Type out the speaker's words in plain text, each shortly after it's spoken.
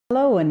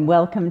Hello and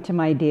welcome to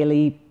my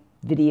daily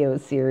video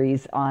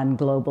series on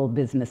global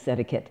business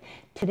etiquette.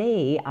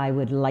 Today I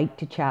would like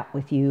to chat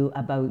with you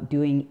about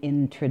doing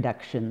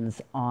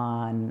introductions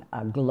on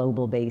a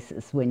global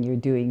basis when you're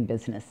doing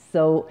business.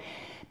 So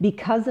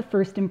because a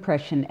first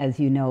impression, as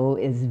you know,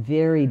 is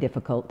very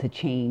difficult to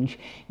change,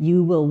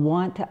 you will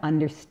want to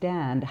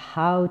understand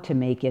how to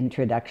make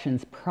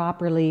introductions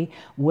properly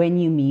when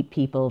you meet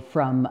people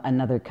from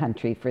another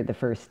country for the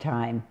first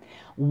time.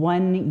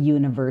 One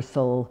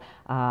universal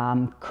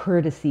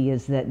courtesy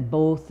is that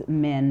both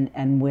men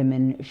and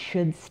women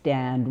should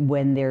stand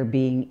when they're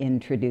being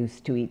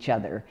introduced to each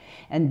other.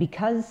 And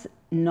because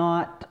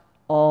not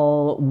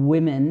all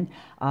women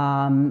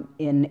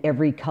in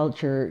every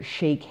culture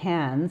shake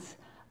hands,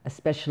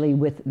 especially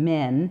with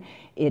men,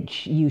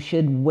 you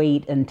should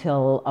wait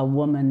until a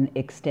woman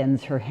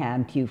extends her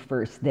hand to you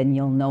first. Then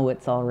you'll know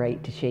it's all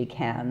right to shake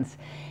hands.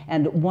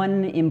 And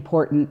one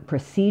important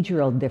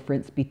procedural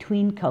difference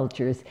between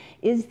cultures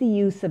is the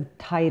use of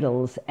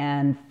titles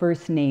and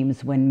first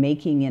names when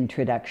making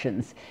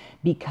introductions.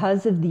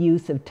 Because of the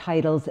use of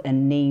titles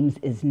and names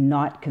is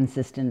not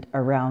consistent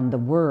around the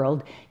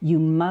world, you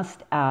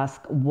must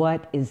ask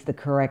what is the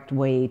correct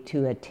way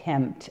to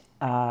attempt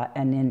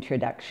an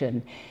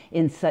introduction.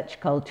 In such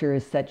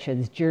cultures such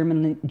as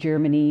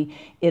Germany,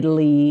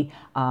 Italy,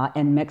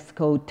 and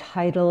Mexico,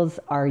 titles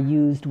are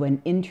used when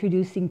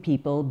introducing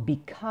people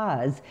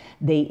because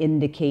they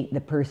indicate the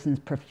person's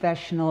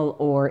professional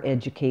or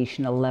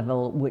educational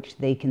level, which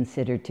they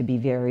consider to be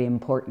very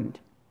important.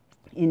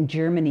 In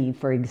Germany,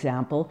 for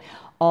example,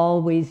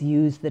 always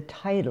use the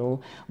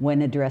title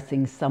when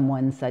addressing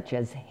someone such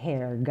as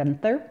Herr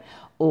Gunther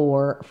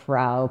or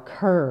Frau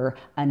Kerr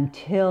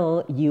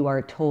until you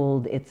are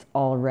told it's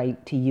all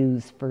right to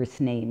use first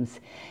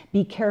names.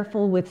 Be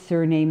careful with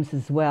surnames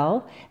as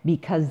well,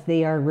 because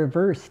they are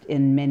reversed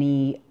in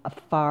many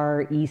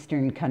Far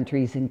Eastern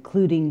countries,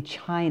 including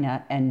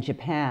China and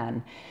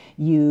Japan.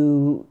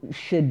 You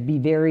should be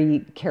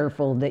very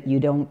careful that you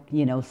don't,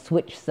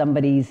 switch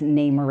somebody's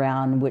name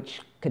around,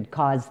 which could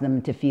cause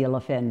them to feel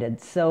offended.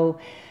 So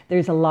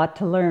there's a lot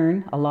to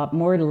learn, a lot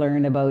more to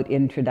learn about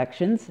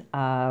introductions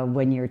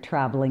when you're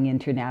traveling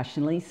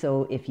internationally.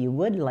 So if you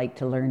would like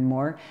to learn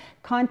more,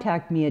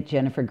 contact me at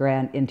Jennifer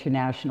Grant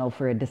International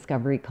for a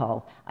discovery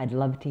call. I'd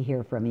love to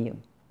hear from you.